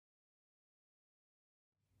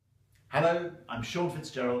Hello, I'm Shaun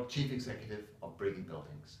Fitzgerald, Chief Executive of Breathing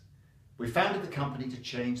Buildings. We founded the company to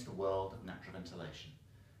change the world of natural ventilation.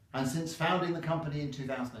 And since founding the company in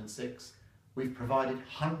 2006, we've provided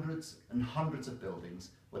hundreds and hundreds of buildings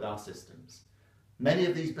with our systems. Many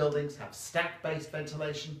of these buildings have stack-based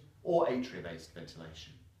ventilation or atria-based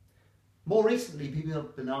ventilation. More recently, people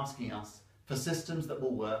have been asking us for systems that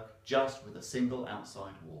will work just with a single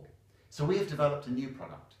outside wall. So we have developed a new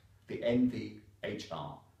product, the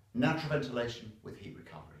NVHR, natural ventilation with heat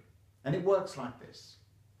recovery. And it works like this.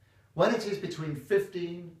 When it is between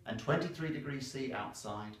 15 and 23 degrees C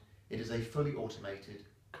outside, it is a fully automated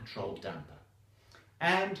controlled damper.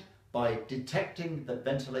 And by detecting that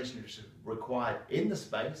ventilation is required in the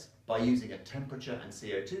space by using a temperature and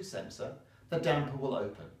CO2 sensor, the damper will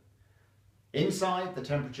open. Inside, the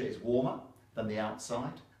temperature is warmer than the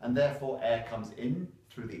outside, and therefore air comes in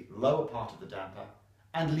through the lower part of the damper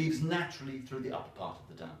and leaves naturally through the upper part of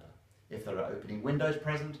the damper. If there are opening windows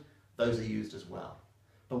present, those are used as well.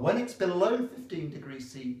 But when it's below 15 degrees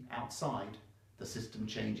C outside, the system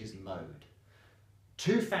changes mode.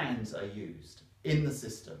 Two fans are used in the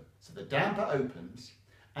system. So the damper opens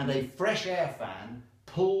and a fresh air fan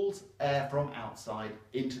pulls air from outside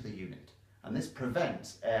into the unit. And this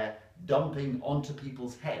prevents air dumping onto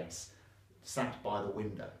people's heads sat by the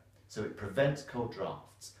window. So it prevents cold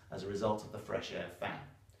drafts as a result of the fresh air fan.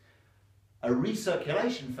 A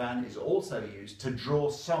recirculation fan is also used to draw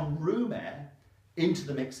some room air into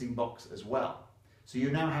the mixing box as well. So you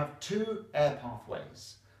now have two air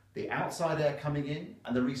pathways, the outside air coming in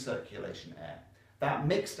and the recirculation air. That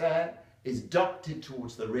mixed air is ducted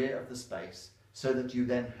towards the rear of the space so that you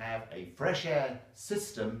then have a fresh air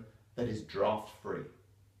system that is draft free.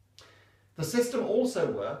 The system also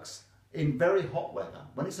works in very hot weather.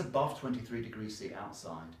 When it's above 23 degrees C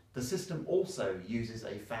outside, the system also uses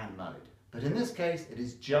a fan mode. But in this case, it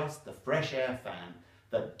is just the fresh air fan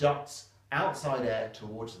that ducts outside air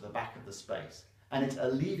towards the back of the space. And it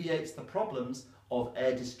alleviates the problems of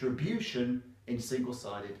air distribution in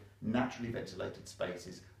single-sided, naturally ventilated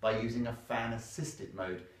spaces by using a fan-assisted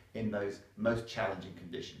mode in those most challenging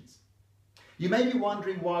conditions. You may be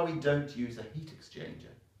wondering why we don't use a heat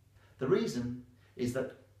exchanger. The reason is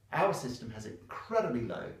that our system has incredibly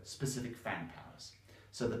low specific fan powers.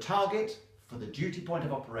 So the target for the duty point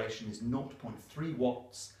of operation is 0.3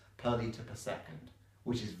 watts per litre per second,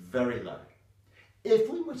 which is very low. If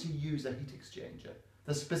we were to use a heat exchanger,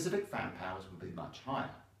 the specific fan powers would be much higher.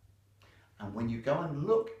 And when you go and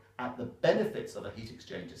look at the benefits of a heat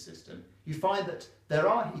exchanger system, you find that there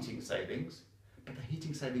are heating savings, but the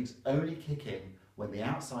heating savings only kick in when the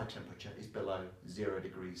outside temperature is below 0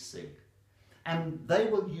 degrees C. And they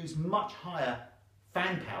will use much higher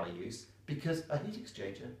fan power use because a heat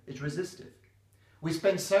exchanger is resistive. We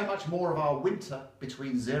spend so much more of our winter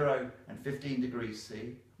between 0 and 15 degrees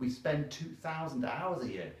C. We spend 2,000 hours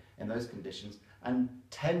a year in those conditions and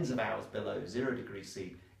tens of hours below 0 degrees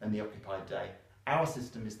C in the occupied day. Our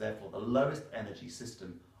system is therefore the lowest energy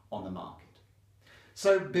system on the market.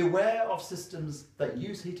 So beware of systems that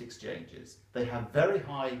use heat exchangers. They have very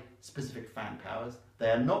high specific fan powers. They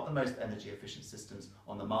are not the most energy efficient systems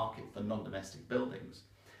on the market for non-domestic buildings.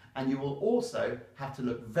 And you will also have to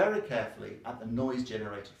look very carefully at the noise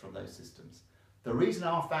generated from those systems. The reason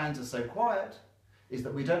our fans are so quiet is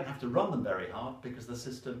that we don't have to run them very hard because the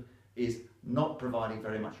system is not providing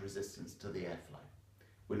very much resistance to the airflow.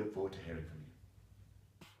 We look forward to hearing from you.